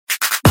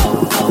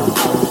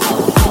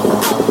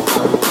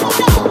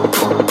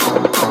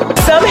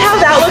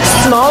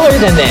smaller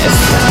than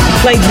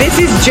this. Like, this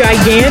is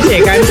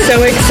gigantic. I'm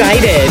so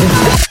excited.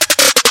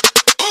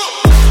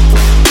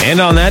 And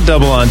on that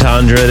double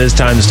entendre, it is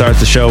time to start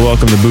the show.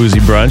 Welcome to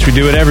Boozy Brunch. We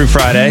do it every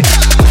Friday.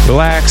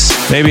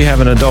 Relax, maybe have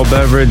an adult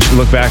beverage,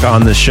 look back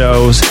on the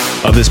shows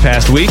of this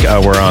past week.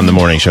 We're on the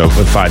morning show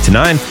from 5 to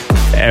 9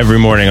 every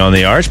morning on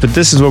the Arch, but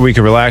this is where we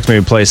can relax,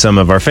 maybe play some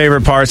of our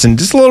favorite parts and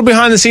just a little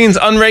behind the scenes,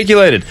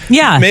 unregulated.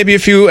 Yeah. Maybe a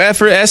few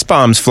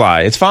S-bombs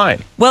fly. It's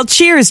fine. Well,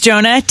 cheers,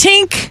 Jonah.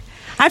 Tink.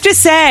 I have to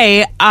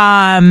say,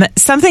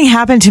 something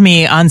happened to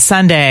me on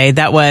Sunday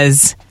that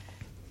was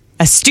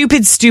a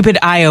stupid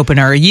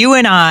eye-opener. You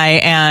and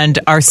I and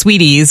our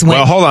sweeties went...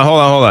 Well, hold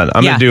on.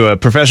 I'm going to do a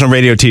professional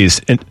radio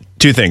tease.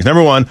 Two things.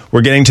 Number one, we're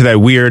getting to that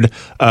weird,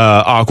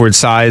 awkward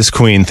size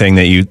queen thing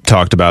that you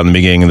talked about in the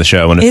beginning of the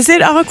show. Is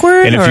it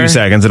awkward? In a few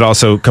seconds. It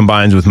also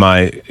combines with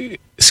my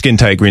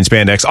skin-tight green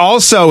spandex.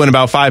 Also, in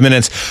about 5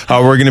 minutes,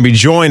 we're going to be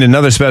joined,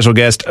 another special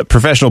guest,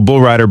 professional bull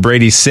rider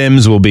Brady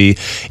Sims will be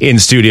in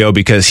studio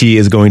because he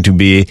is going to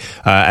be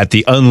at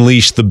the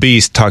Unleash the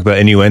Beast, talk about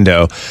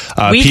innuendo.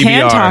 We PBR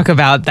can talk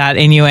about that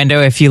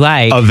innuendo if you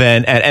like.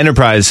 Event at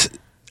Enterprise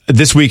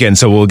this weekend,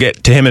 so we'll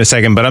get to him in a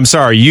second. But I'm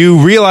sorry,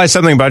 you realized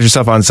something about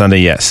yourself on Sunday,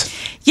 yes?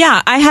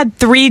 Yeah, I had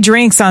 3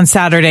 drinks on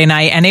Saturday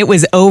night, and it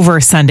was over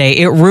Sunday.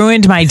 It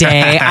ruined my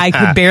day. I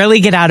could barely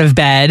get out of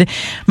bed.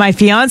 My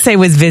fiance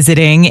was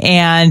visiting,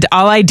 and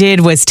all I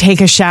did was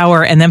take a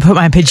shower and then put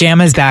my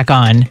pajamas back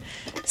on.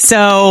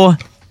 So,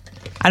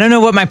 I don't know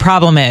what my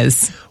problem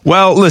is.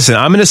 Well, listen,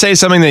 I'm going to say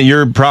something that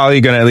you're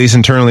probably going to at least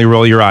internally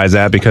roll your eyes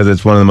at because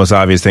it's one of the most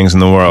obvious things in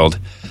the world.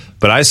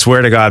 But I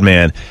swear to God,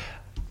 man,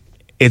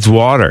 it's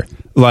water.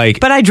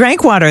 But I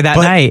drank water that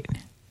night.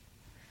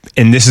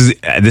 And this is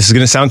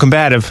going to sound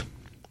combative,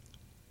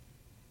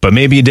 but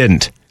maybe you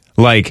didn't.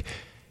 I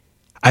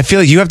feel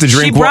like you have to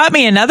drink. She brought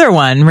me another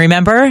one,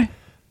 remember?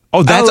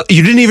 Oh,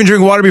 you didn't even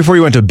drink water before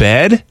you went to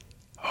bed?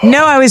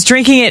 No, I was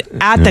drinking it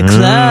at the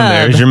club.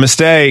 There's your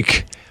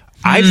mistake.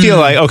 I feel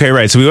like, okay,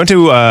 right. So we went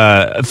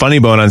to Funny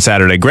Bone on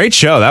Saturday. Great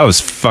show. That was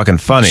fucking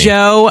funny.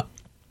 Joe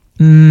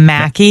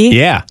Mackey.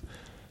 Yeah.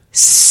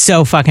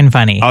 So fucking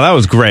funny. Oh, that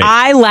was great.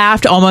 I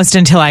laughed almost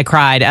until I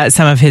cried at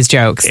some of his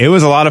jokes. It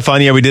was a lot of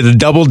fun. Yeah, we did a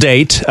double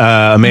date,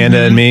 Amanda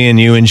and me and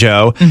you and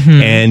Joe.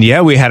 And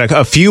yeah, we had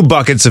a few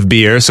buckets of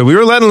beer, so we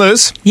were letting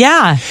loose.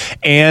 Yeah.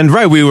 And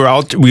right, we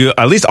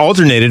at least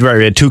alternated, right?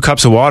 We had 2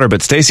 cups of water,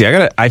 but Stacey,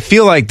 I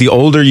feel like the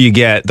older you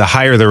get, the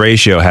higher the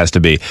ratio has to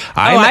be.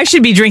 I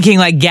should be drinking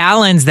like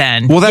gallons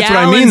then. Well, that's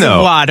gallons what I mean though.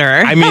 Of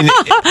water. I mean,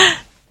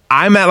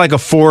 I'm at like a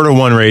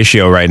 4-to-1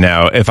 ratio right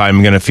now if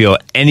I'm going to feel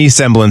any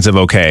semblance of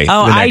okay.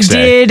 Oh, the next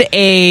day. did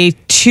a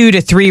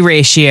 2-to-3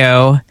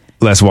 ratio.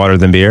 Less water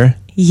than beer?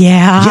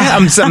 Yeah. Yeah,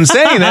 I'm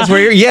saying that's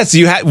where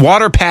you had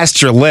water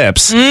past your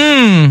lips.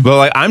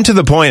 But I'm to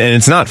the point, and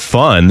it's not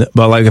fun,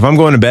 but if I'm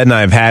going to bed and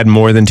I've had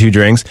more than 2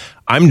 drinks,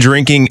 I'm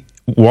drinking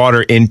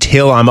water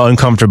until I'm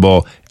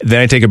uncomfortable. Then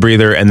I take a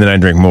breather and then I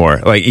drink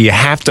more. You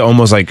have to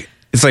almost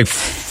it's like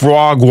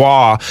frog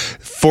wah,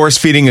 force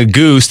feeding a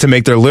goose to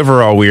make their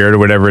liver all weird or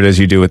whatever it is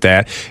you do with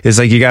that. It's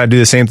you got to do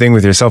the same thing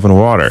with yourself in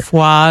water.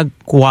 Frog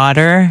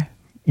water?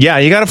 Yeah,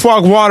 you got to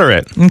frog water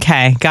it.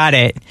 Okay, got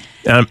it.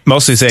 I'm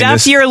mostly saying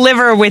Stuff your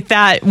liver with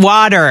that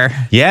water.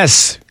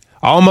 Yes.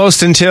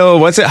 Almost until,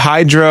 what's it,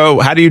 hydro?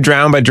 How do you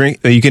drown by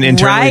drink? You can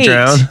internally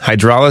drown?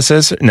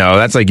 Hydrolysis? No,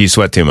 that's you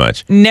sweat too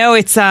much. No,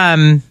 it's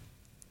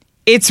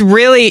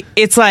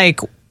like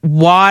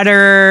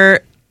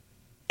water.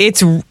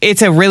 It's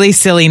a really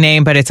silly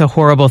name, but it's a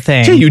horrible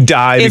thing. Yeah, you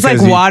die. It's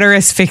like water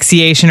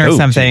asphyxiation or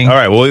something. All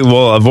right,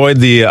 we'll avoid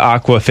the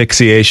aqua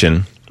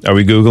asphyxiation. Are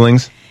we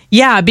Googlings?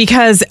 Yeah,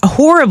 because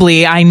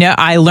horribly,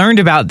 I learned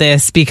about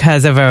this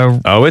because of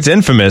Oh, it's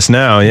infamous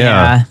now,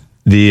 yeah.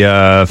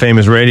 The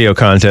famous radio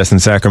contest in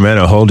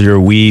Sacramento, Hold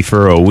Your Wee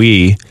for a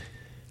Wee.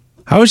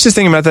 I was just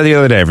thinking about that the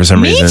other day for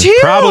some reason. Me too.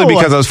 Probably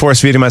because I was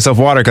force-feeding myself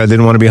water because I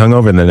didn't want to be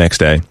hungover the next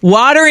day.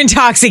 Water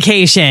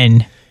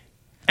intoxication.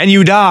 And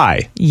you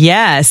die.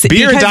 Yes.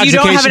 Beer because you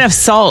don't have enough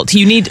salt.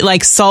 You need,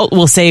 salt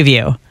will save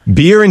you.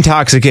 Beer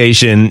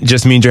intoxication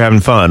just means you're having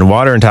fun.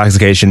 Water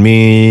intoxication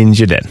means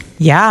you're dead.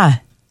 Yeah.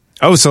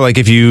 Oh, so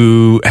if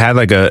you had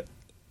the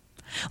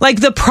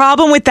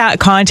problem with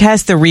that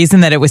contest, the reason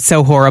that it was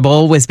so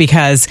horrible was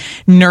because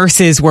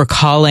nurses were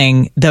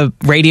calling the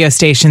radio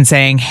station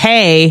saying,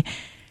 hey,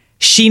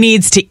 she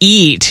needs to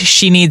eat.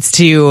 She needs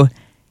to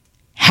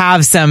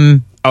have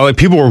some... Oh,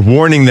 people were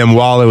warning them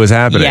while it was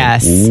happening.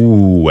 Yes.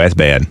 Ooh, that's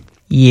bad.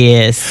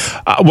 Yes.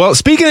 Well,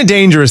 speaking of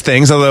dangerous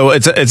things, although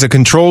it's a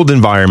controlled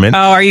environment.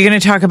 Oh, are you going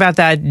to talk about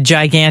that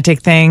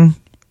gigantic thing?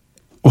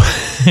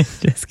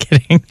 Just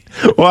kidding.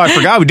 Well, I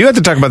forgot. We do have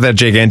to talk about that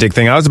gigantic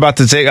thing. I was about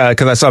to say,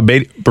 because I saw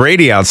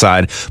Brady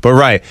outside. But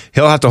right,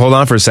 he'll have to hold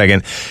on for a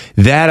second.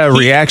 That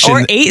reaction...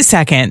 Or 8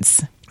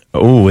 seconds.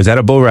 Oh, is that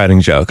a bull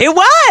riding joke? It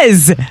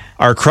was!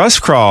 Our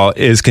crust crawl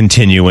is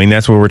continuing.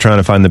 That's where we're trying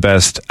to find the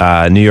best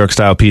New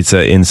York-style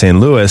pizza in St.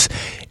 Louis.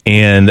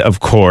 And,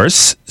 of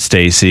course,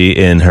 Stacey,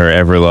 in her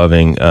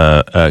ever-loving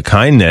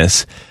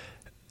kindness,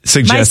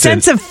 My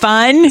sense of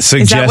fun? Is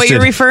that what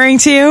you're referring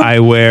to? I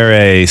wear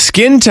a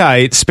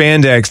skin-tight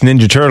spandex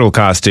Ninja Turtle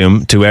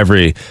costume to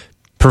every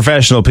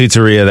professional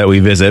pizzeria that we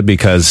visit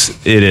because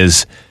it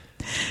is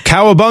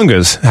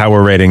Cowabungas, how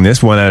we're rating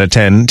this. 1 out of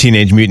 10.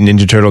 Teenage Mutant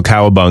Ninja Turtle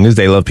Cowabungas.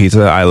 They love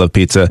pizza. I love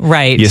pizza.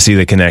 Right. You see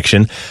the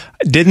connection.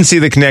 Didn't see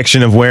the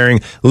connection of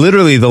wearing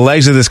literally the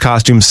legs of this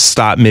costume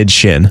stop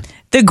mid-shin.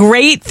 The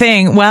great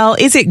thing, well,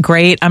 is it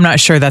great? I'm not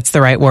sure that's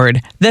the right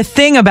word. The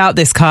thing about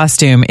this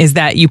costume is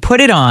that you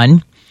put it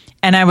on,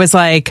 and I was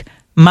like,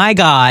 my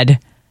God,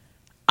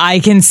 I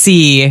can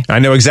see. I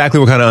know exactly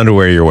what kind of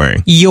underwear you're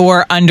wearing.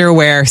 Your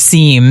underwear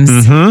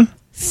seams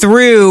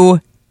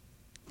through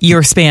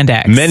your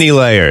spandex. Many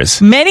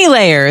layers. Many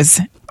layers.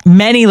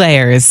 Many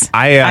layers.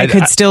 I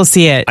could still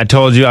see it. I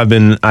told you I've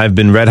been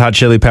Red Hot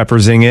Chili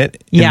Peppersing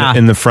it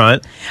in the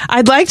front.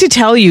 I'd like to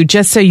tell you,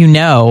 just so you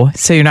know,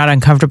 so you're not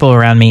uncomfortable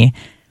around me,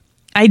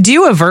 I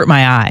do avert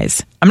my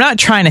eyes. I'm not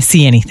trying to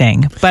see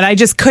anything, but I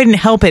just couldn't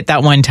help it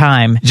that one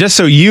time. Just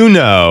so you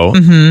know,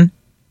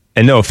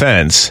 and no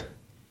offense,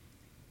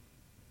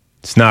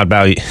 it's not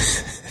about you.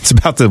 It's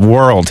about the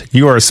world.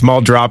 You are a small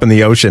drop in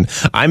the ocean.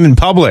 I'm in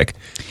public.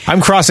 I'm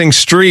crossing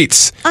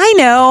streets. I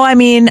know. I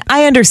mean,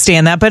 I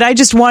understand that, but I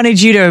just wanted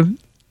you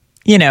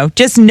to,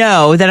 just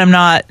know that I'm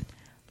not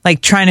like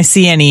trying to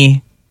see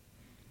any.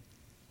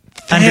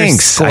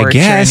 Thanks, I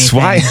guess.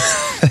 Why?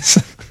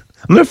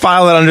 I'm going to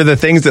file it under the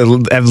things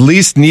that at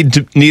least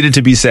needed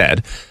to be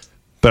said,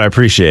 but I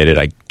appreciate it,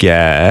 I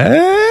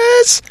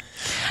guess.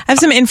 I have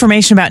some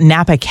information about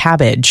Napa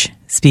cabbage.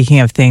 Speaking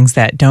of things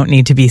that don't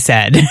need to be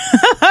said.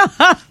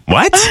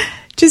 What?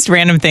 Just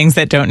random things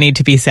that don't need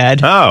to be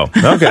said. Oh,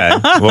 okay.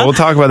 Well, we'll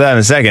talk about that in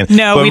a second.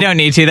 No, we don't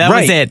need to. That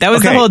was it. That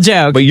was the whole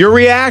joke. But your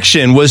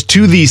reaction was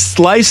to the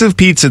slice of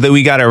pizza that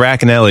we got at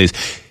Raccanelli's.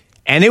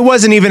 And it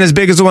wasn't even as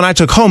big as the one I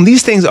took home.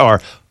 These things are,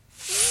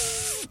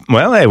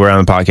 well, hey, we're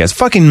on the podcast.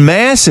 Fucking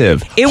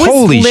massive. It was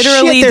Holy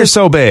literally shit, they're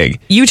so big.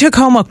 You took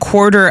home a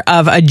quarter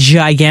of a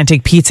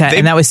gigantic pizza,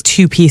 and that was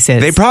 2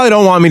 pieces. They probably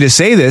don't want me to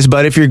say this,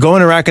 but if you're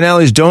going to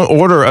Raccanelli's, don't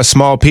order a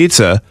small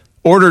pizza.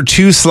 Order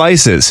 2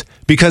 slices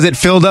because it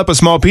filled up a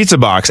small pizza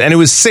box, and it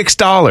was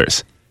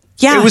 $6.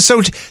 Yeah. It was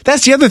so.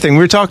 That's the other thing. We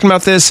were talking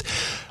about this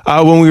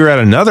when we were at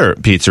another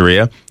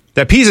pizzeria.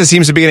 That pizza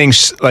seems to be getting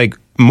like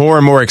more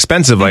and more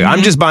expensive. Like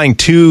I'm just buying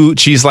 2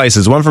 cheese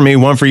slices, one for me,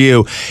 one for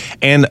you,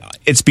 and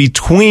it's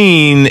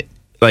between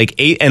like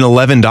 $8 and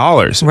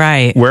 $11.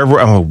 Right.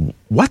 Wherever.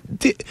 What?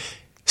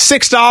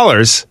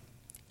 $6.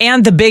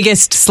 And the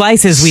biggest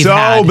slices we've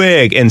had. So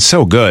big and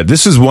so good.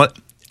 This is one.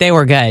 They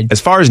were good.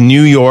 As far as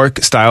New York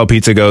style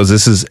pizza goes,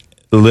 this is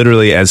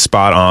literally as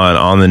spot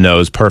on the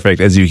nose, perfect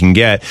as you can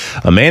get.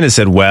 Amanda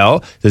said,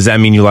 well, does that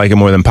mean you like it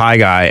more than Pie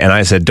Guy? And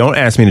I said, don't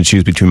ask me to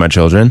choose between my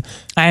children.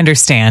 I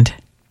understand.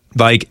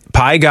 Like,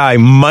 Pie Guy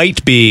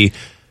might be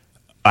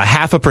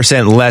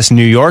 0.5% less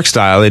New York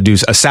style. They do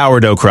a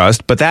sourdough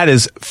crust, but that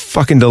is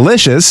fucking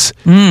delicious.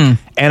 And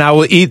I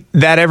will eat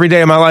that every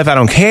day of my life. I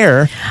don't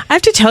care. I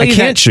have to tell you I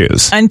can't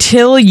choose.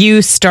 Until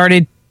you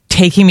started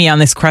taking me on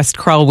this crust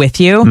crawl with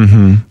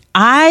you,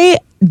 I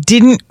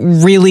didn't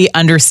really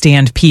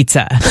understand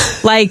pizza.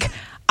 Like,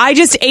 I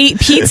just ate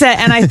pizza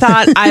and I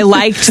thought I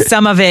liked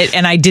some of it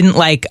and I didn't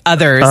like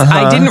others.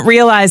 I didn't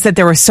realize that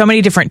there were so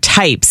many different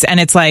types. And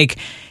it's like,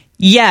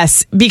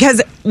 yes,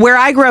 because where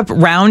I grew up,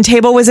 round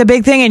table was a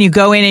big thing, and you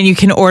go in and you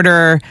can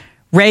order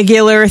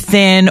regular,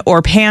 thin,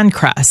 or pan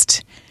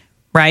crust,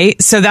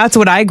 right? So that's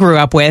what I grew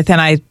up with,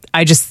 and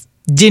I just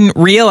didn't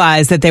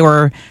realize that there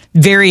were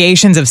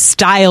variations of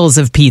styles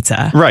of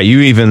pizza. Right. You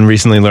even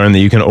recently learned that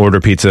you can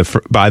order pizza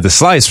by the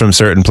slice from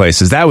certain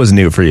places. That was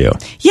new for you.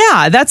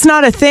 Yeah, that's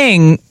not a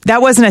thing.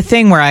 That wasn't a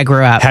thing where I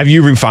grew up. Have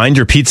you refined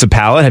your pizza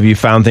palette? Have you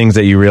found things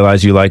that you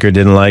realized you like or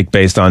didn't like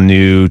based on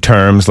new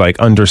terms like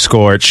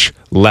underscorch,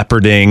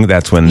 leoparding?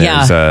 That's when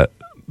there's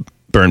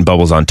burnt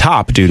bubbles on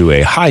top due to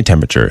a high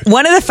temperature.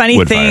 One of the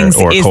funny things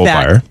is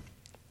that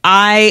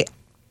I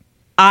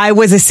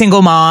was a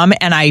single mom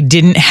and I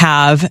didn't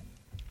have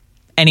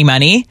any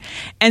money.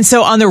 And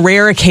so on the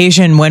rare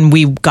occasion when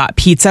we got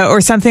pizza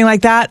or something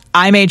like that,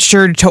 I made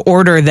sure to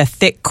order the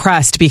thick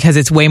crust because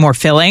it's way more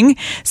filling.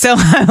 So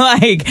I'm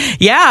like,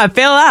 yeah,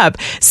 fill up.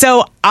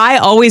 So I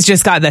always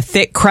just got the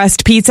thick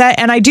crust pizza,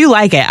 and I do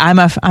like it. I'm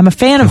a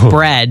fan of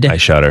bread. I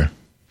shudder.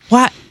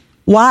 What?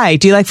 Why?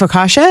 Do you like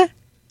focaccia?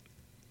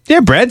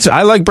 Yeah, bread.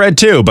 I like bread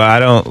too, but I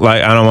don't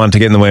want it to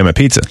get in the way of my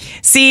pizza.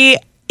 See,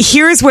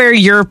 here's where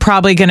you're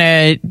probably going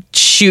to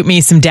shoot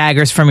me some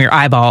daggers from your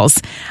eyeballs.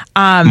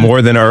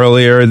 More than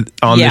earlier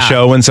on the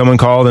show when someone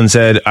called and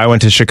said, I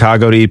went to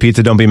Chicago to eat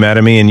pizza, don't be mad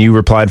at me. And you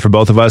replied for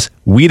both of us,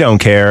 we don't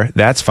care.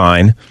 That's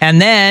fine.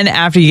 And then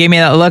after you gave me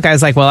that look, I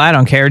was like, well, I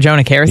don't care.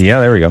 Jonah cares. Yeah,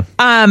 there we go.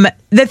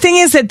 The thing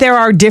is that there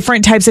are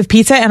different types of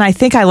pizza, and I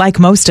think I like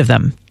most of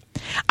them.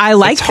 I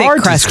like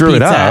thick crust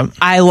pizza.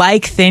 I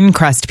like thin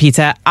crust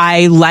pizza.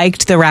 I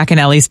liked the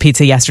Raccanelli's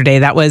pizza yesterday.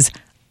 That was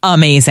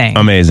amazing.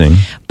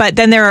 But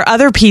then there are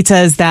other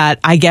pizzas that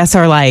I guess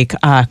are like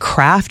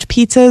craft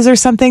pizzas or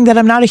something that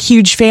I'm not a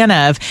huge fan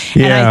of.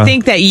 Yeah. And I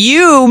think that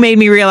you made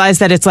me realize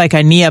that it's like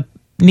a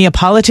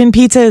Neapolitan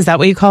pizza. Is that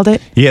what you called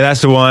it? Yeah,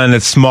 that's the one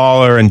that's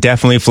smaller and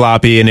definitely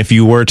floppy. And if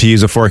you were to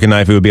use a fork and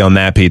knife, it would be on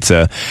that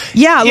pizza.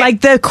 Yeah,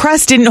 like the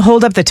crust didn't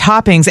hold up the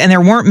toppings, and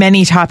there weren't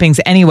many toppings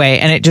anyway,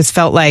 and it just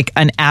felt like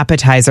an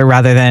appetizer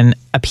rather than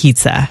a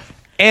pizza.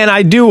 And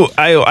I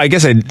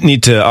guess I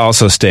need to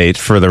also state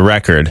for the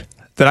record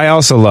that I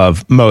also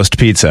love most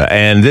pizza.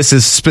 And this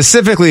is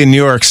specifically a New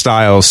York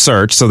style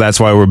search, so that's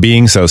why we're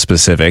being so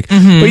specific.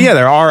 But yeah,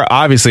 there are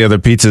obviously other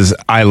pizzas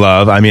I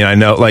love. I mean, I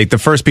know like the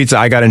first pizza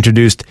I got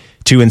introduced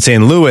to in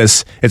St.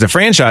 Louis, it's a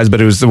franchise, but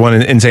it was the one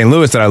in St.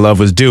 Louis that I love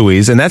was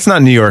Dewey's. And that's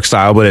not New York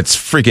style, but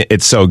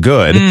it's so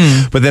good.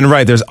 But then,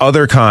 right, there's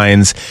other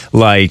kinds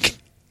like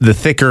the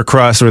thicker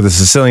crust or the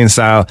Sicilian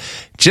style,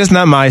 just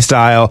not my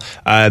style.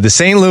 The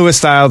St. Louis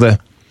style, the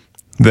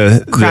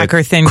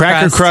thin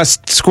cracker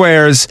crust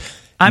squares.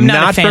 I'm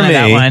not a fan for of me,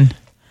 that one.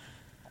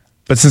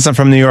 But since I'm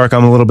from New York,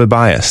 I'm a little bit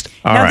biased.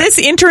 Now, this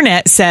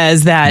internet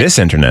says that This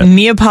internet.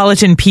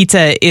 Neapolitan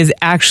pizza is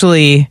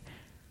actually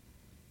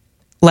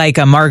like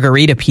a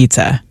margarita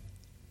pizza.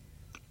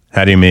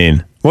 How do you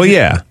mean? Well,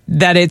 yeah.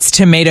 That it's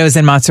tomatoes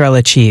and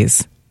mozzarella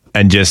cheese.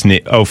 And just,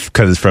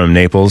 because it's from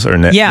Naples or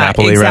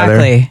Napoli,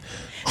 exactly. rather?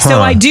 So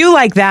I do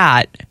like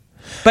that.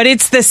 But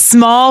it's the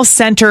small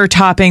center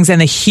toppings and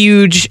the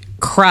huge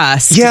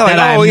crust that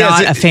I'm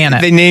not a fan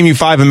of. They name you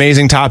 5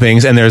 amazing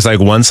toppings, and there's like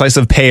one slice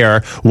of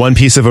pear, one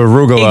piece of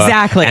arugula.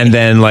 Exactly. And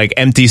then like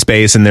empty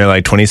space, and they're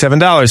like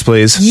 $27,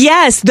 please.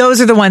 Yes, those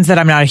are the ones that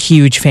I'm not a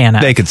huge fan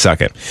of. They could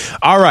suck it.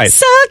 All right.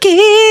 Suck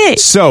it!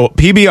 So,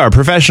 PBR,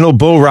 Professional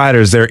Bull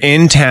Riders, they're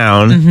in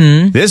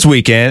town this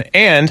weekend,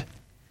 and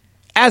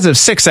as of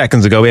 6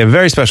 seconds ago, we have a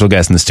very special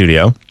guest in the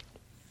studio.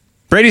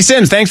 Brady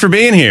Sims, thanks for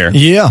being here.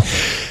 Yeah.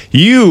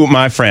 You,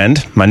 my friend,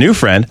 my new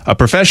friend, a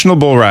professional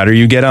bull rider,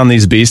 you get on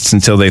these beasts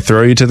until they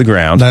throw you to the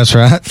ground. That's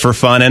right. For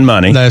fun and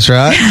money. That's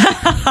right.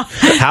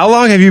 How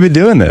long have you been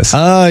doing this?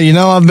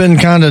 I've been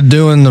kind of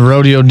doing the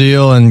rodeo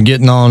deal and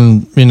getting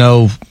on,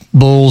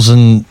 bulls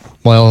and,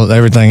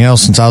 everything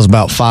else since I was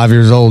about 5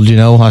 years old.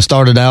 I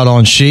started out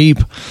on sheep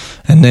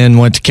and then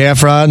went to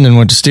calf riding and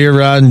went to steer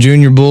riding,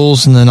 junior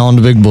bulls, and then on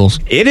to big bulls.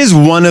 It is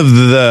one of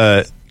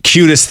the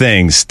cutest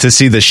things to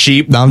see the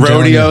sheep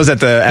rodeos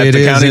at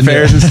the county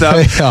fairs and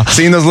stuff. Yeah.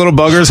 Seeing those little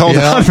buggers hold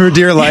on for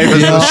dear life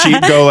as those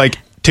sheep go like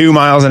 2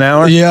 miles an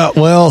hour. Yeah,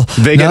 well,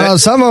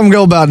 some of them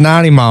go about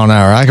 90 mile an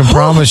hour. I can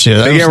promise you.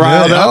 They get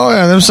riled up? Oh,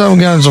 yeah, them some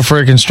guns will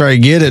freaking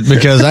straight get it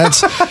because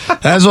that's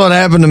what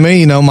happened to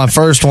me. My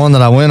first one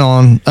that I went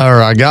on,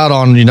 or I got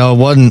on, it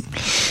wasn't...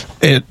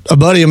 a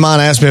buddy of mine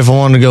asked me if I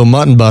wanted to go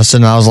mutton busting,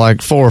 and I was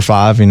like 4 or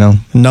 5,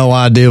 no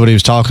idea what he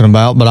was talking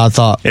about, but I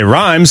thought it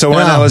rhymes, so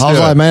why not? Let's do it. I was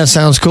like, man, it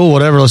sounds cool,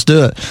 whatever, let's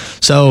do it.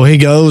 So he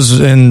goes,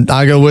 and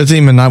I go with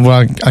him, and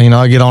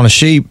I get on a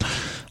sheep.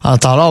 I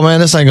thought, oh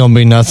man, this ain't gonna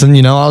be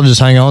nothing. I'll just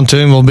hang on to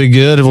him. We'll be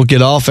good. We'll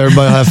get off.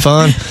 Everybody will have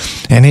fun.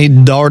 And he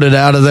darted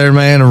out of there,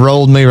 man, and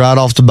rolled me right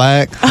off the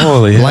back.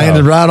 Holy hell.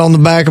 Landed right on the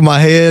back of my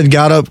head.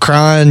 Got up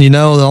crying. The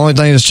only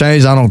thing that's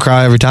changed, I don't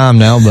cry every time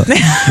now, but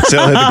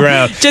still hit the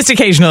ground. Just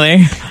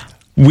occasionally.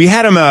 We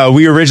had him.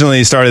 We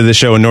originally started the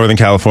show in Northern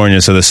California,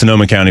 so the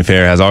Sonoma County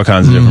Fair has all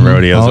kinds of different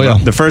rodeos. Oh, yeah.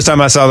 The first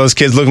time I saw those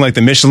kids looking like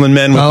the Michelin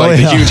Men with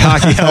the huge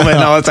hockey helmet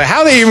and all, it's like,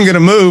 how are they even going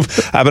to move?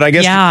 But I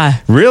guess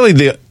really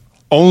the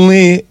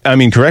only,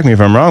 correct me if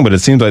I'm wrong, but it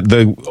seems like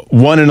the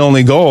one and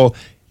only goal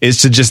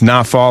is to just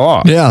not fall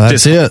off. Yeah,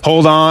 that's it.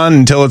 Hold on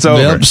until it's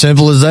over. Yep,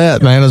 simple as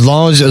that, man. As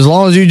long as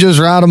you just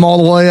ride them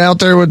all the way out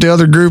there with the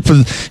other group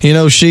of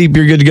sheep,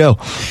 you're good to go.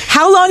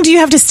 How long do you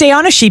have to stay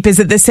on a sheep? Is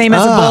it the same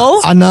as a bull?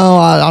 I know.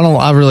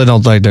 I really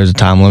don't think there's a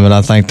time limit.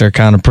 I think they're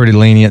kind of pretty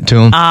lenient to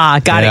them.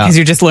 Got it, because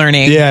you're just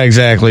learning. Yeah,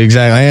 exactly.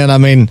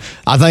 And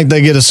I think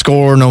they get a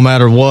score no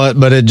matter what,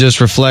 but it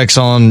just reflects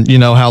on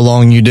how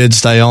long you did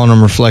stay on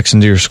them, reflects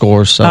into your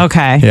scores. So,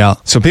 okay. Yeah.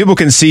 So people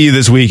can see you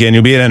this weekend.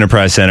 You'll be at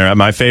Enterprise Center at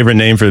my favorite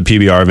name for the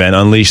PBR event,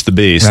 Unleash the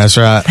Beast. That's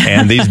right.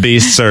 And these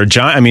beasts are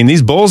giant.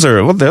 These bulls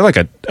are, they're like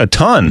a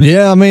ton.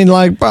 Yeah,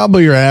 like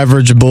probably your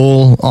average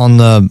bull on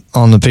the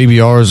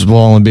PBRs will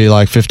only be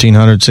like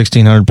 1,500,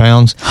 1,600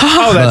 pounds.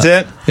 Oh, that's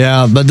it?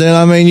 Yeah, but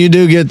then, you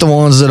do get the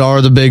ones that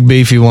are the big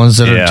beefy ones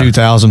that are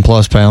 2,000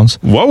 plus pounds.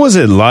 What was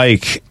it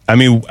like?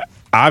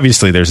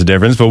 Obviously there's a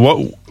difference,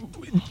 but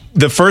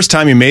the first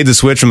time you made the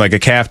switch from like a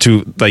calf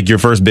to like your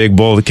first big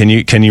bull, can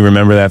you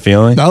remember that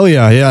feeling? Oh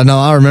yeah. No,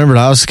 I remember.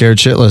 I was scared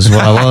shitless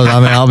what I was.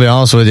 I'll be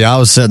honest with you. I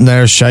was sitting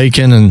there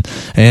shaking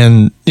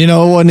and it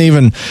wasn't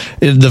even,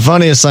 the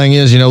funniest thing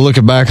is,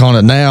 looking back on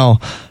it now,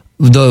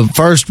 the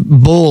first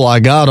bull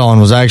I got on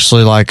was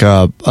actually like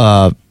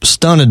a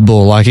stunted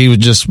bull. Like he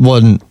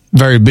wasn't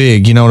very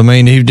big, you know what I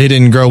mean? He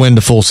didn't grow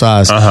into full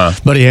size,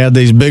 but he had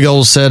these big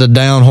old set of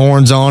down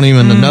horns on him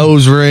and the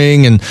nose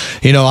ring. And,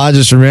 I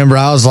just remember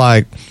I was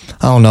like,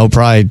 I don't know,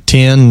 probably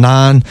 10,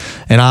 9.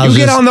 And I was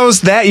get on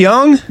those that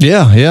young?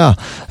 Yeah.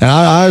 And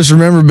I just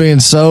remember being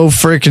so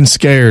freaking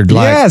scared.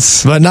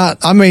 Yes. But not,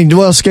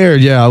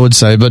 scared, yeah, I would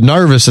say, but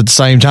nervous at the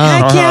same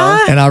time. Heck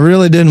yeah. And I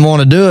really didn't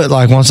want to do it.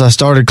 Like once I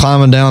started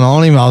climbing down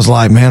on him, I was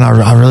like, man,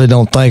 I really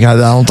don't think,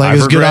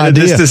 it's a good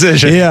idea. This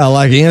decision. Yeah,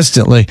 like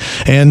instantly.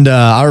 And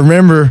I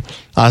remember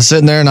I was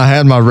sitting there and I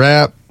had my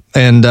wrap,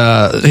 and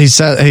he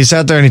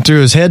sat there and he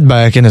threw his head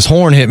back, and his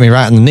horn hit me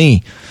right in the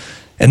knee.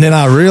 And then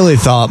I really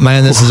thought,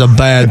 man, this is a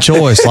bad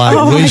choice.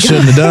 Like, we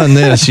shouldn't have done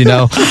this,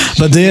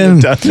 But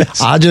then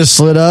I just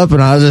slid up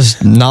and I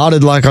just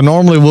nodded like I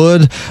normally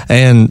would.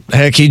 And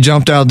heck, he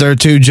jumped out there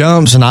 2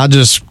 jumps, and I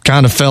just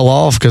kind of fell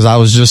off because I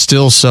was just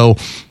still so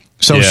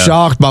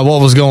shocked by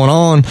what was going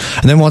on.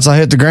 And then once I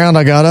hit the ground,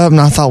 I got up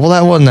and I thought, well,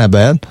 that wasn't that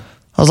bad.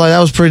 I was like, that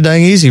was pretty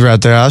dang easy right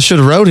there. I should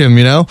have rode him,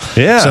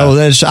 Yeah. So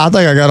then I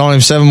think I got on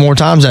him 7 more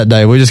times that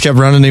day. We just kept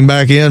running him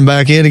back in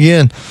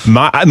again.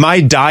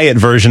 My diet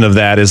version of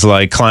that is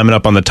like climbing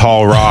up on the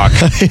tall rock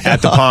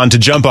at the pond to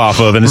jump off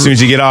of, and as soon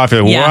as you get off,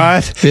 you're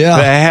like, what? Yeah.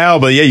 The hell?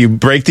 But yeah, you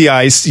break the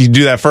ice, you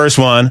do that first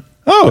one.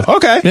 Oh,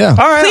 okay. Yeah. All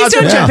right. Please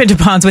don't jump into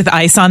ponds with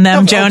ice on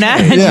them, Jonah.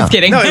 Okay. Yeah. Just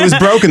kidding. No, it was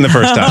broken the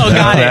first time.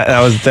 Got it.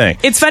 That was the thing.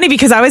 It's funny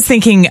because I was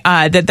thinking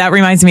that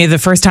reminds me of the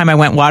first time I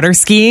went water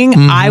skiing.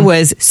 I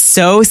was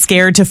so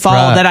scared to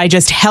fall that I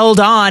just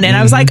held on, and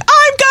I was like,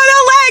 I'm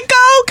gonna let go.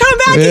 Come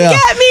back and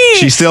get me.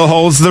 She still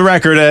holds the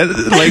record at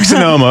Lake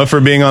Sonoma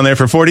for being on there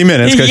for 40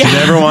 minutes because she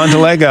never wanted to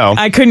let go.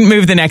 I couldn't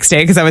move the next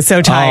day because I was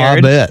so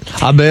tired. I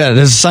bet.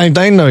 It's the same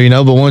thing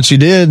though, but once you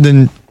did,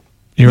 then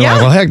you're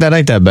like, well, heck, that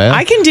ain't that bad.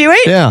 I can do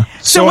it. Yeah.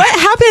 So what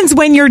happens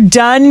when you're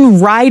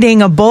done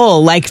riding a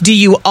bull? Like, do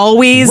you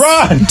always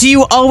run? Do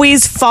you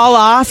always fall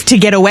off to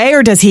get away,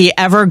 or does he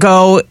ever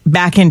go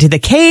back into the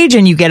cage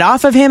and you get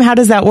off of him? How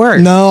does that work?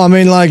 No, I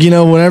mean, like,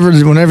 whenever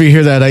you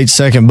hear that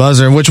 8-second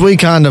buzzer, which we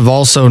kind of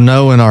also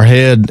know in our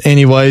head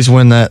anyways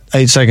when that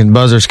 8-second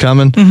buzzer's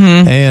coming.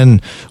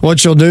 And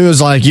what you'll do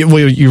is like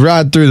you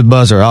ride through the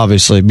buzzer,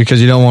 obviously, because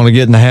you don't want to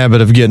get in the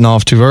habit of getting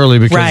off too early,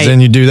 because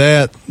then you do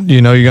that,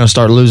 you're going to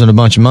start losing a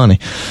bunch of money.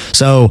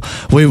 So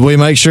we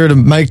make sure to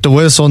make the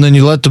whistle, and then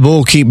you let the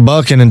bull keep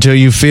bucking until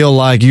you feel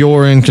like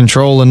you're in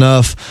control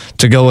enough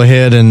to go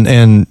ahead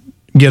and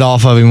get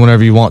off of him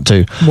whenever you want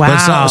to. Wow.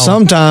 But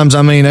sometimes,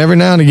 I mean, every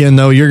now and again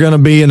though, you're going to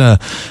be in a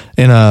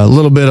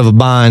little bit of a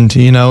bind,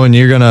 and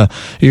you're not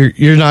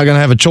going to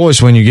have a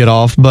choice when you get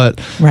off.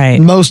 But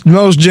most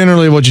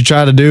generally what you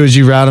try to do is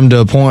you ride them to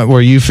a point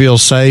where you feel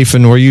safe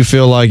and where you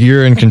feel like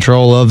you're in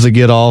control of the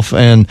get off,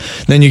 and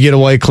then you get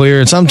away clear.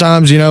 And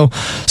sometimes,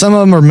 some of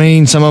them are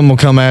mean, some of them will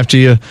come after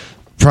you.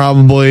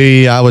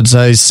 Probably, I would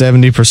say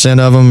 70%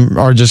 of them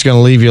are just going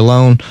to leave you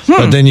alone.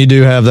 But then you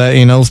do have that,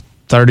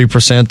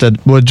 30%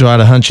 that would try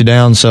to hunt you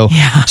down. So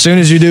as soon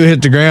as you do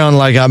hit the ground,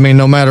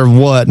 no matter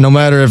what, no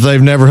matter if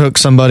they've never hooked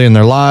somebody in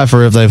their life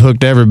or if they've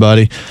hooked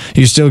everybody,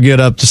 you still get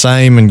up the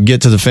same and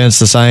get to the fence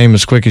the same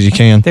as quick as you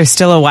can. They're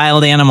still a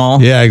wild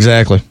animal. Yeah,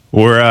 exactly.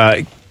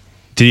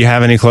 Do you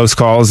have any close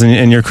calls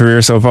in your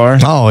career so far?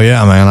 Oh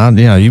yeah, man.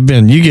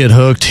 You get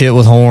hooked, hit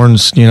with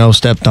horns,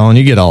 stepped on,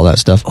 you get all that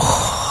stuff.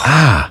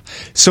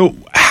 So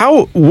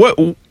how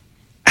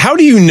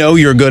do you know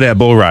you're good at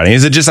bull riding?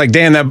 Is it just like,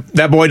 damn,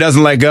 that boy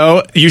doesn't let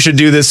go, you should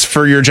do this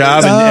for your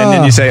job, and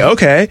then you say,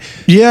 okay?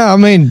 Yeah, I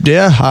mean,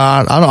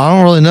 I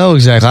don't really know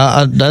exactly.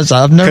 I've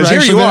never. Because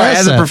here you are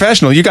as a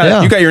professional, you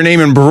got your name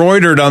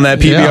embroidered on that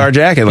PBR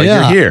jacket,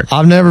 you're here.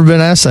 I've never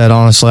been asked that,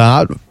 honestly.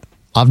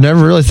 I've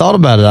never really thought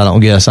about it, I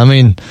don't guess. I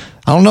mean,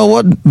 I don't know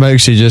what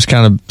makes you just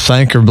kind of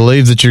think or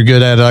believe that you're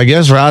good at it. I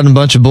guess riding a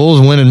bunch of bulls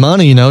and winning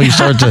money, you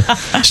start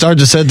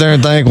to sit there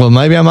and think, well,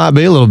 maybe I might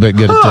be a little bit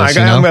good at this.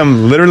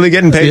 I'm literally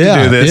getting paid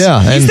to do this.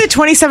 Yeah, he's the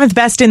 27th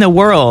best in the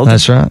world.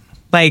 That's right.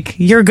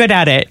 You're good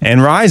at it.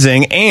 And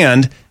rising,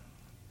 and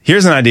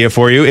here's an idea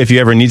for you. If you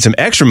ever need some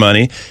extra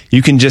money,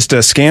 you can just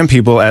scam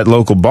people at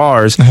local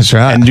bars. That's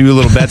right. And do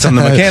little bets on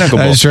the mechanical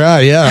bull. That's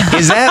right, yeah.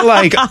 Is that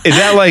like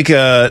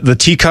the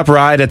teacup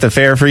ride at the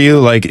fair for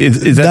you?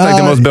 Is that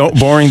the most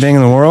boring thing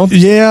in the world?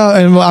 Yeah,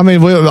 and I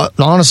mean,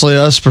 honestly,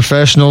 us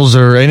professionals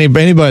or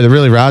anybody that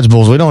really rides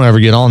bulls, we don't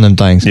ever get on them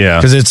things. Yeah.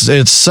 Because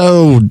it's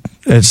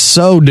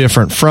so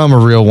different from a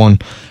real one.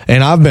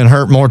 And I've been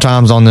hurt more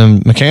times on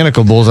them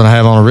mechanical bulls than I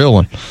have on a real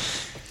one.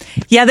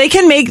 Yeah,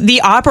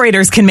 the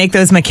operators can make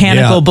those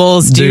mechanical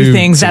bulls do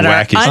things that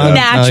are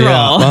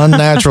unnatural.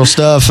 Unnatural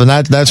stuff. And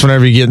that's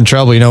whenever you get in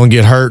trouble, and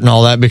get hurt and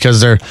all that,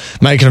 because they're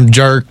making them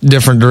jerk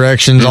different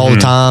directions all the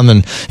time.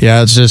 And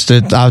it's just,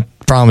 I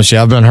promise you,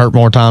 I've been hurt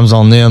more times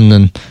on them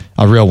than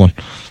a real one.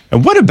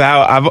 And what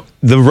about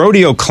the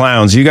rodeo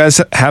clowns? You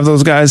guys have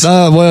those guys?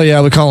 Well,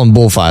 yeah, we call them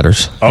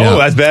bullfighters. Oh,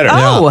 that's better.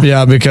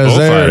 Yeah,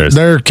 because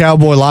they're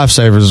cowboy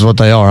lifesavers is what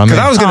they are. Because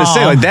I was going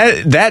to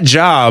say, that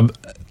job,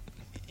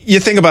 you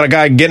think about a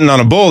guy getting on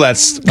a bull,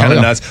 that's kind of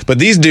nuts. But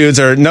these dudes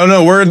are,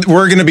 we're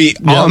going to be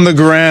on the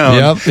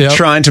ground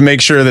trying to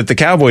make sure that the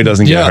cowboy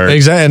doesn't get hurt.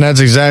 Exactly. And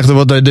that's exactly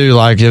what they do.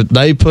 If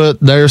they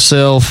put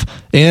themselves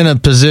in a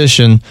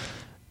position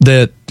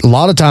that a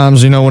lot of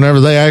times, whenever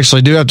they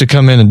actually do have to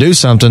come in and do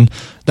something,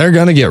 they're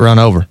going to get run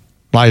over.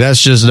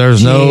 That's just,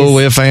 there's no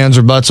ifs, ands,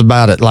 or buts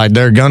about it.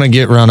 They're going to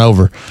get run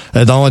over.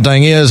 The only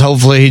thing is,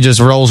 hopefully he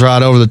just rolls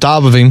right over the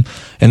top of him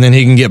and then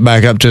he can get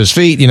back up to his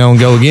feet, and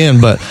go again.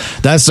 But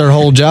that's their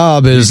whole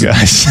job is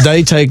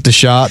they take the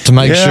shot to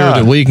make sure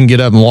that we can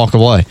get up and walk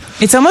away.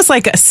 It's almost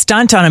like a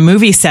stunt on a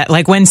movie set.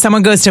 Like when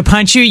someone goes to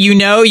punch you,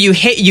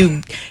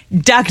 you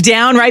duck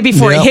down right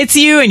before it hits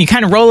you and you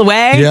kind of roll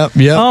away. Yep.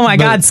 Oh my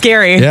God,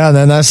 scary. Yeah,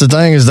 then that's the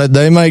thing is that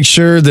they make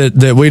sure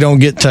that we don't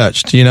get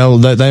touched.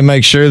 That they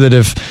make sure that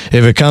if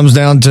it comes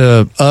down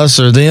to us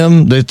or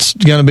them that's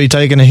going to be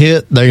taking a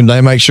hit,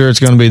 they make sure it's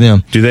going to be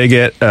them. Do they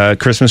get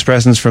Christmas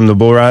presents from the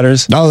bull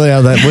riders? Oh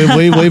yeah,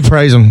 we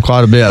praise them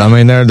quite a bit. I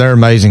mean, they're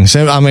amazing.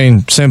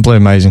 Simply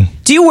amazing.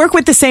 Do you work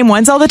with the same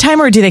ones all the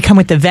time, or do they come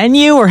with the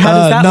venue, or how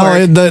does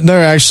that work?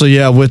 They're actually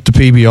with the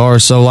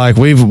PBR. So like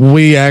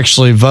we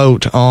actually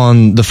vote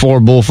on the 4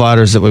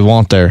 bullfighters that we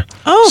want there.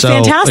 Oh, so,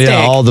 fantastic!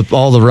 Yeah, all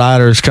the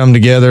riders come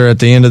together at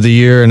the end of the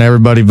year, and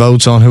everybody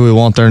votes on who we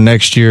want there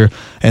next year.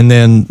 And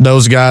then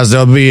those guys,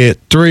 they'll be at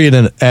 3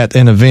 at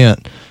an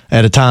event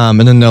at a time,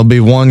 and then there'll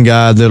be one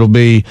guy that'll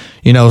be,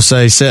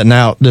 say setting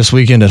out this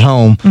weekend at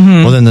home.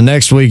 Mm-hmm. Well, then the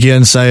next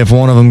weekend, say if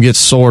one of them gets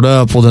sored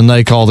up, well, then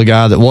they call the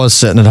guy that was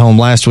sitting at home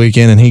last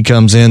weekend, and he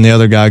comes in. The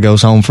other guy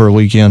goes home for a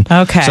weekend.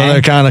 Okay. So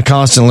they're kind of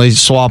constantly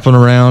swapping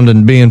around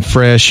and being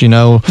fresh,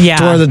 to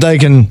where that they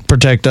can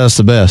protect us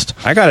the best.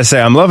 I gotta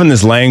say, I'm loving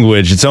this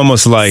language. It's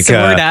almost like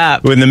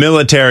in the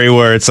military,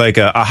 where it's like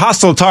a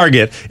hostile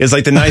target is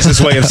like the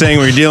nicest way of saying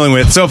what you're dealing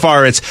with. So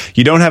far, it's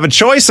you don't have a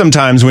choice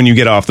sometimes when you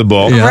get off the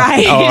bull,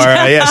 right? Or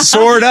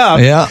soared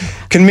up,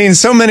 can mean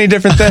so many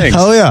different things.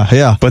 Oh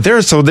yeah. But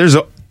there's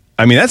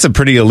that's a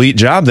pretty elite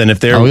job then.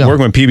 If they're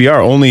working with PBR,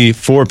 only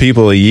 4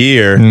 people a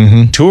year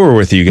tour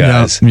with you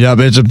guys. Yeah,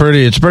 but it's a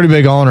pretty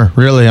big honor,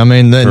 really. I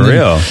mean, for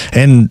real.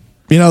 And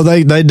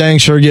they dang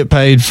sure get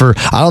paid for.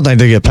 I don't think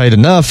they get paid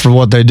enough for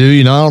what they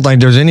do. I don't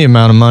think there's any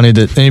amount of money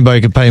that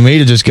anybody could pay me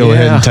to just go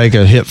ahead and take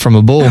a hit from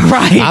a bull.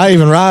 Right. I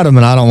even ride them,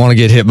 and I don't want to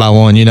get hit by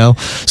one.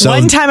 So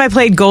one time I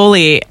played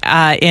goalie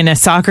in a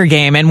soccer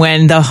game, and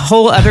when the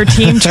whole other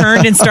team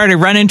turned and started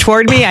running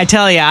toward me, I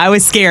tell you, I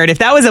was scared. If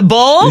that was a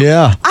bull,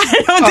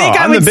 I don't think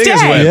I would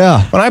stay.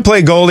 Yeah. When I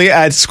played goalie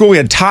at school, we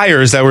had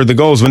tires that were the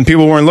goals. When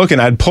people weren't looking,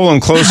 I'd pull them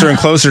closer and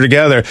closer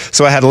together,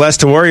 so I had less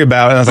to worry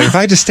about. And I was like, if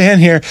I just stand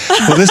here,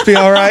 will this be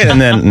all right? And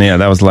then,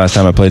 that was the last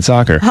time I played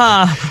soccer.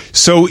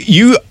 So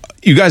you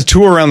guys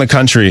tour around the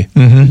country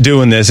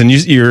doing this, and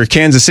you're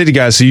Kansas City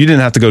guys, so you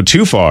didn't have to go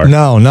too far.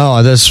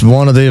 No, that's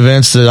one of the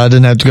events that I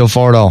didn't have to go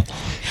far at all.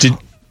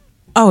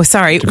 Oh,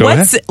 sorry.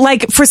 What's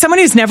like for someone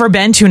who's never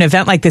been to an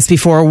event like this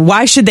before?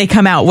 Why should they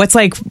come out? What's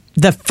like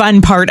the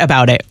fun part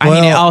about it? I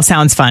mean, it all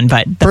sounds fun,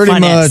 but pretty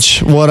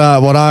much what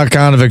I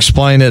kind of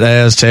explain it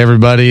as to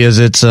everybody is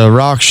it's a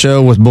rock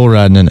show with bull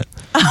riding in it.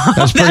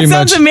 That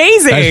sounds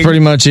amazing. That's pretty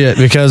much it.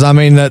 Because I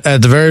mean, at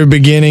the very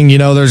beginning,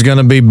 there's going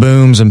to be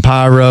booms and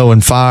pyro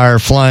and fire,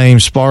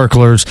 flames,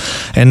 sparklers,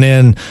 and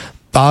then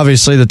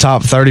obviously the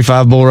top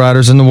 35 bull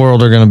riders in the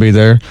world are going to be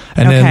there,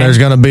 and then there's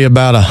going to be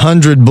about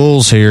 100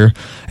 bulls here,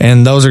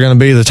 and those are going to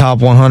be the top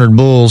 100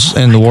 bulls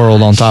in the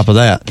world on top of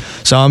that.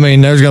 So I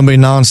mean, there's going to be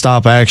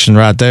nonstop action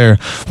right there.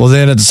 Well,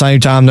 then at the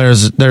same time, there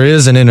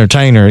is an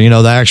entertainer,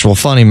 the actual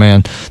funny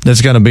man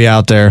that's going to be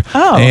out there,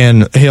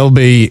 and he'll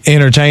be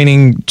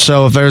entertaining.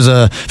 So if there's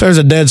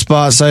a dead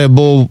spot, say a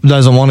bull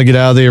doesn't want to get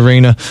out of the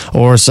arena,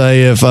 or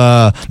say if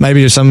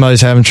maybe if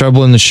somebody's having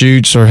trouble in the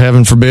chutes, or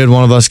heaven forbid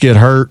one of us get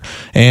hurt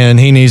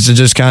and he needs to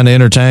just kind of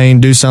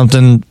entertain, do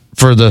something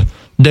for the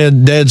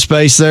dead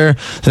space there,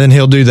 then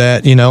he'll do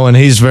that, and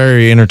he's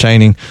very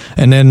entertaining.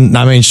 And then,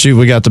 I mean, shoot,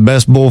 we got the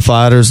best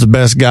bullfighters, the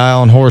best guy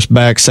on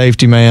horseback,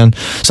 safety man.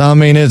 So, I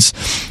mean, it's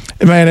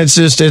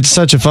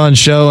such a fun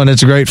show, and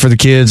it's great for the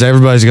kids.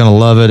 Everybody's going to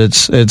love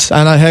it.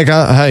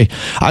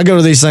 I go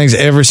to these things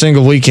every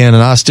single weekend,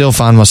 and I still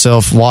find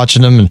myself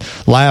watching them and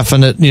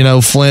laughing at,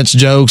 Flint's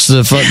jokes,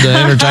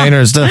 the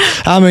entertainers.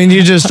 I mean,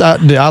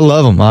 I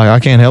love them. I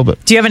can't help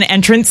it. Do you have an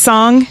entrance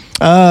song?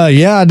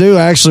 Yeah, I do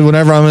actually.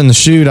 Whenever I'm in the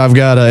chute, I've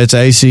got it's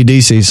an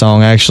AC/DC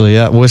song actually.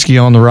 Yeah, Whiskey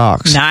on the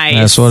Rocks. Nice.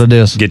 That's what it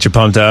is. Get you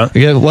pumped up.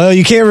 Well,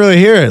 you can't really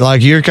hear it.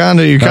 Like you're kind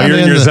of in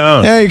your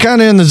zone. Yeah, you're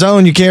kind of in the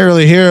zone. You can't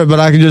really hear it, but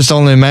I can just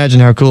only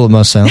imagine how cool it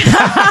must sound.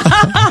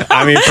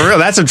 I mean, for real,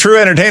 that's a true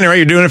entertainer, right?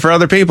 You're doing it for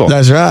other people.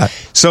 That's right.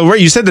 So,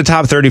 you said the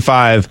top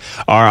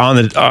 35 are on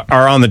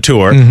the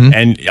tour,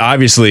 and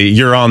obviously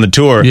you're on the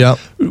tour. Yep.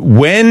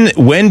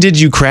 When did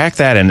you crack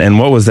that, and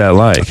what was that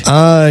like?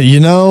 I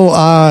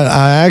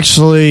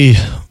actually,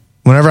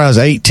 whenever I was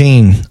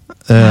 18.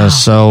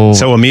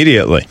 So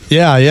immediately.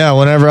 Yeah.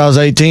 Whenever I was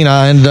 18,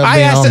 I ended up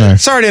being on there.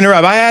 Sorry to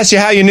interrupt. I asked you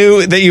how you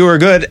knew that you were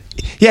good.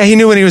 Yeah, he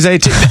knew when he was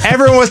 18.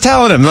 Everyone was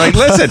telling him, like,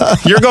 listen,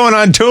 you're going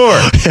on tour.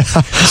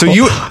 So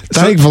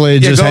thankfully,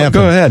 it just happened.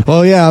 Go ahead.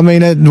 Well, yeah, I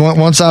mean,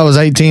 once I was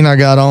 18, I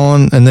got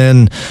on, and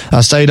then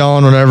I stayed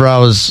on whenever I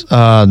was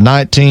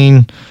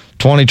 19,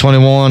 20,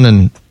 21,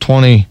 and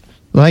 20.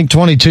 I think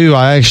 22,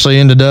 I actually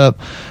ended up,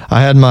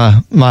 I had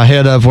my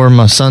head up where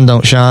my sun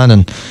don't shine,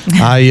 and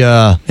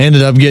I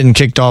ended up getting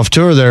kicked off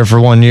tour there for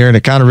 1 year, and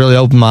it kind of really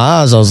opened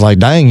my eyes. I was like,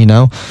 dang,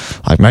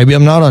 like maybe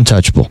I'm not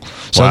untouchable.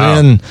 So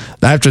then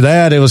after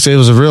that, it was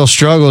a real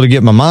struggle to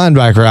get my mind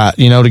back right,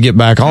 to get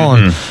back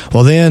on.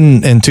 Well,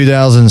 then in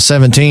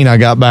 2017, I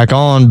got back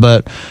on,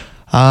 but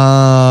it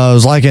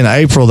was like in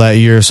April that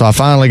year, so I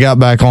finally got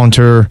back on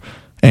tour,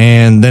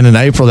 and then in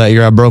April that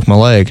year, I broke my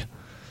leg.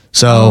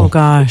 So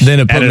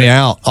then it put me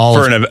out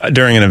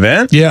during an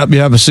event.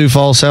 Yep, Sioux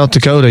Falls, South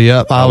Dakota.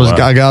 Yep,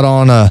 I got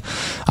on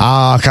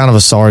kind of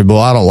a sorry bull.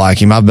 I don't like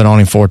him. I've been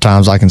on him 4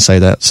 times. I can say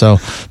that. So,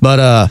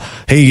 but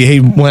he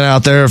went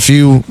out there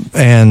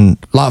a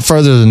lot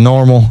further than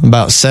normal,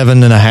 about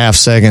 7.5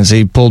 seconds.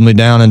 He pulled me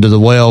down into the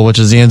well, which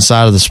is the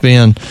inside of the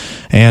spin,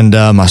 and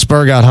my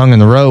spur got hung in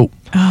the rope.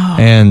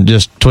 And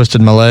just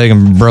twisted my leg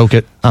and broke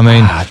it. I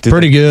mean,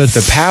 pretty good.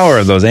 The power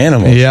of those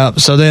animals. Yeah.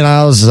 So then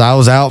I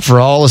was out for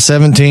all of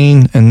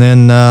 17, and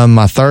then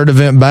my third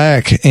event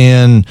back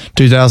in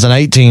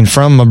 2018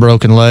 from my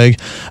broken leg,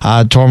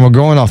 I tore my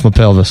groin off my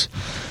pelvis.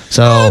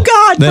 So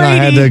then Brady. I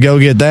had to go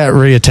get that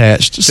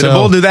reattached. Did a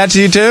bull do that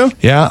to you too?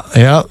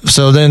 Yeah.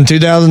 So then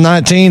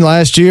 2019,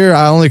 last year,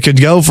 I only could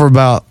go for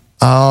about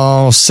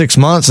 6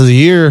 months of the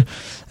year.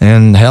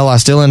 And hell, I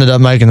still ended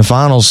up making the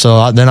finals.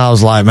 So then I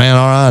was like, man,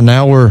 all right,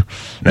 now we're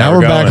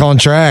back on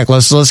track.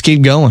 Let's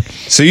keep going.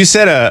 So you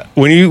said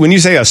when you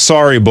say a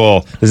sorry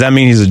bull, does that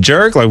mean he's a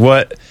jerk? Like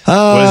what? What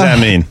does that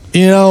mean?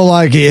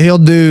 Like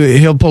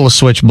he'll pull a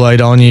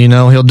switchblade on you.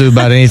 He'll do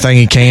about anything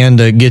he can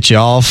to get you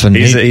off. And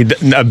he's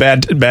a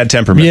bad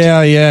temperament. Yeah,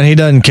 and he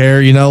doesn't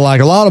care.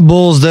 Like a lot of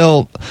bulls,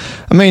 I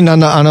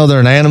know they're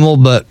an animal,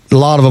 but a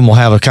lot of them will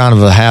have a kind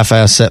of a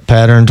half-ass set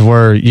pattern to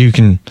where you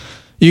can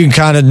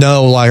kind of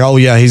know, like, oh,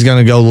 yeah, he's going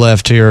to go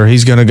left here, or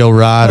he's going to go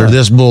right, or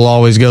this bull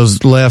always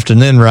goes left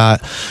and then right.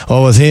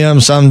 Well, with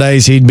him, some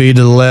days he'd be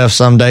to the left,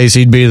 some days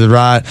he'd be to the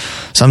right,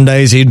 some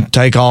days he'd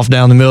take off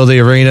down the middle of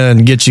the arena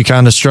and get you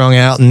kind of strung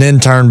out and then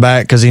turn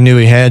back because he knew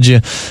he had you.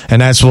 And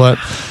that's what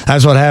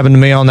happened to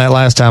me on that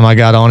last time I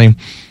got on him.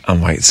 Oh,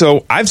 my.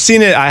 So I've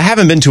seen it. I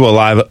haven't been to a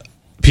live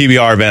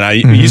PBR event. I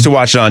used to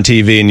watch it on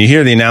TV, and you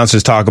hear the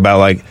announcers talk about,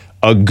 like,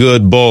 a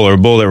good bull or a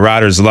bull that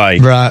riders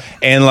like. Right.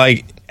 And,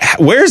 like,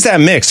 where's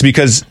that mix?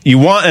 Because you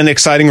want an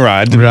exciting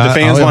ride. The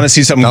fans want to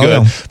see something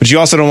good, but you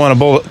also don't want a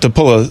bull to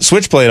pull a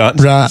switchblade on.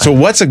 Right. So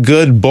what's a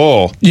good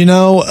bull?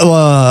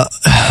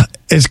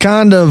 It's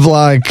kind of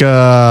like,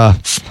 I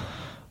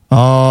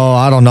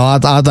don't know.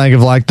 I think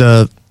of like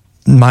the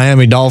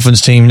Miami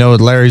Dolphins team,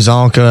 with Larry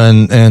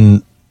Zonka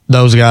and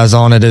those guys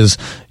on it, is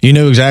you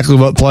knew exactly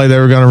what play they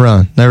were going to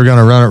run. They were going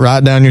to run it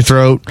right down your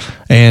throat.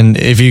 And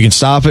if you can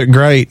stop it,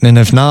 great. And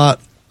if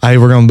not, hey,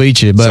 we're going to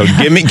beat you. But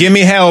so give me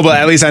hell, but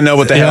at least I know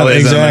what the hell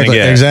is I'm going to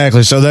get.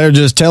 Exactly. So they're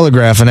just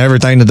telegraphing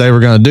everything that they were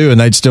going to do, and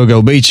they'd still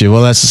go beat you.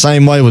 Well, that's the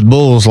same way with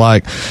bulls.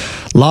 Like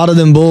a lot of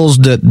them bulls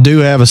that do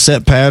have a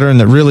set pattern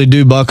that really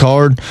do buck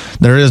hard,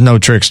 there is no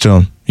tricks to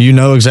them. You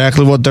know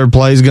exactly what their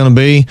play is going to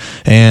be,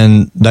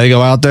 and they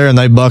go out there and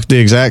they buck the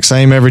exact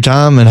same every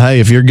time. And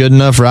hey, if you're good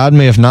enough, ride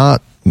me. If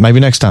not, maybe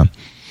next time.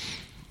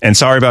 And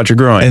sorry about your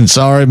groin. And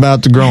sorry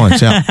about the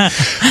groins, yeah.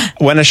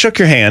 When I shook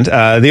your hand,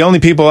 the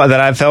only people that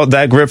I felt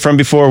that grip from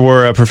before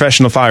were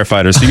professional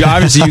firefighters. So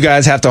obviously you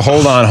guys have to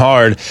hold on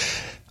hard.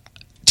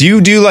 Do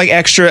you do like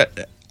extra...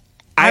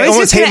 I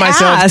almost hate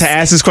myself to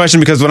ask this question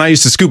because when I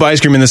used to scoop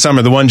ice cream in the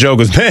summer, the one joke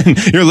was, "Man,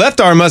 your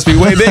left arm must be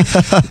way big."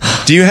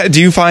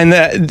 Do you find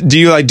that? Do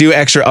you like do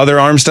extra other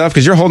arm stuff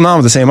because you're holding on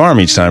with the same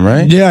arm each time,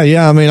 right?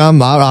 Yeah. I mean,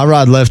 I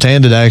ride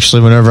left-handed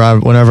actually whenever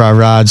I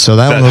ride, so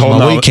that was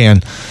my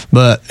weekend.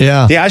 But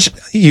yeah. All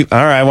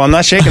right. Well, I'm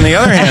not shaking the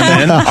other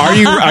hand.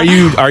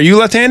 Then are you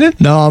left-handed?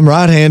 No, I'm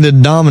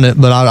right-handed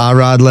dominant, but I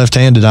ride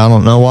left-handed. I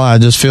don't know why. It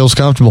just feels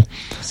comfortable.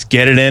 Just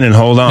get it in and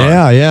hold on.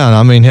 Yeah.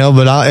 I mean, hell,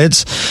 but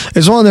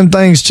it's one of them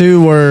things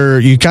too where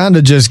you kind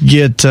of just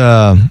get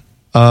I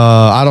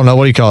don't know,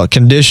 what do you call it,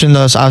 conditioned,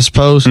 I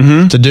suppose,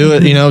 to do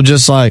it,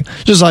 just like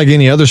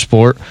any other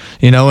sport,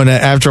 and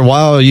after a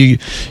while you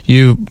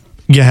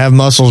have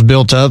muscles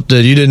built up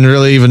that you didn't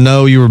really even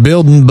know you were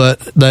building, but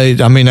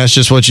that's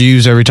just what you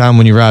use every time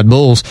when you ride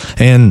bulls.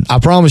 And I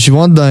promise you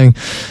one thing,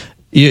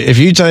 if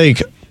you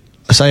take,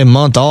 say, a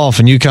month off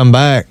and you come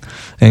back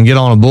and get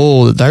on a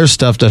bull, there's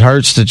stuff that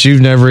hurts that you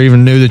never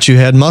even knew that you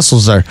had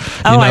muscles there.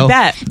 I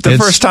bet. The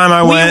first time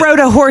I went... We rode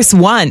a horse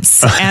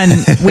once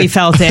and we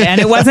felt it,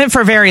 and it wasn't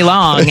for very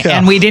long,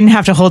 and we didn't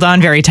have to hold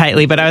on very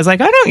tightly, but I was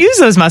like, I don't use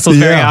those muscles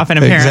very often,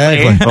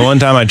 apparently. Exactly. Well, one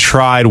time I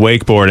tried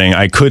wakeboarding.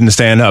 I couldn't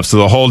stand up, so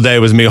the whole day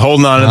was me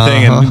holding on to the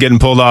thing and getting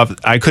pulled off.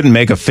 I couldn't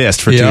make a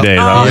fist for 2 days.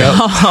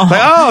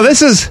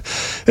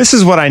 This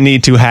is what I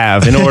need to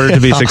have in order to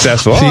be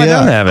successful. I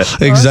don't have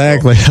it.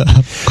 Exactly.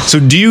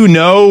 So do you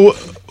know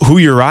who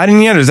you're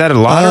riding yet? Or is that a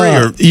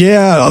lottery?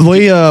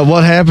 We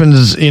what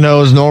happens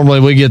is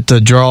normally we get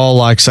the draw,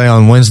 like say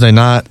on Wednesday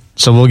night.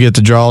 So we'll get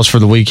the draws for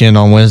the weekend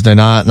on Wednesday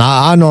night. And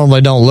I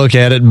normally don't look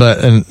at it,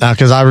 but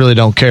because I really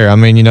don't care. I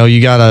mean,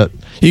 you gotta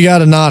you got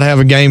to not have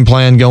a game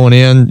plan going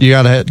in. You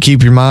got to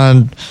keep your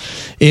mind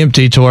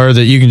empty to where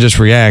that you can just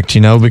react,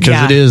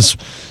 because it is,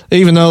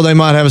 even though they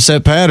might have a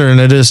set pattern,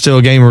 it is still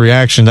a game of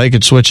reaction. They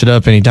could switch it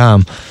up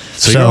anytime.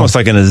 So you're almost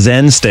like in a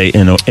Zen state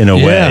in a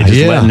way,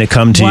 just letting it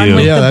come to you.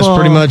 Yeah, that's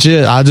pretty much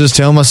it. I just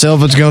tell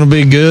myself it's going to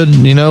be good,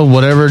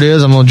 whatever it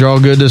is. I'm going to draw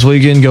good this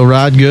weekend, go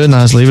ride good, and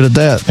I just leave it at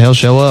that. He'll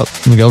show up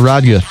and go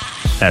ride good.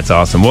 That's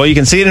awesome. Well, you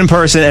can see it in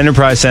person,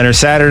 Enterprise Center,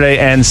 Saturday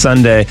and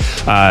Sunday,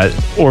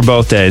 or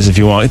both days if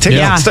you want.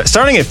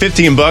 Starting at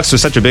 $15 with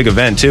such a big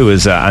event too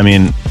is,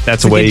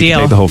 that's a way you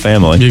can take the whole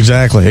family.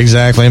 Exactly,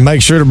 and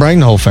make sure to bring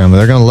the whole family.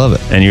 They're going to love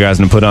it. And you guys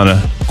are going to put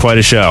on quite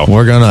a show.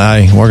 We're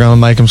gonna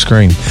make them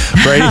scream.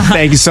 Brady,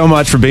 thank you so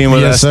much for being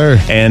with us. Yes, sir.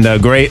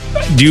 And great.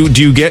 Do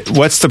you get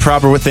what's the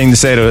proper thing to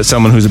say to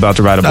someone who's about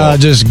to ride a bull?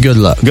 Just good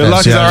luck. Good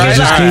luck is all right.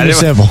 Just keep it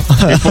simple.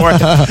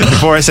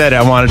 Before I said it,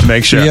 I wanted to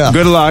make sure. Yeah.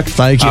 Good luck.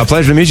 Thank you.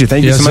 Pleasure to meet you.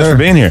 Thank you so much for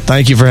being here.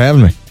 Thank you for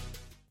having me.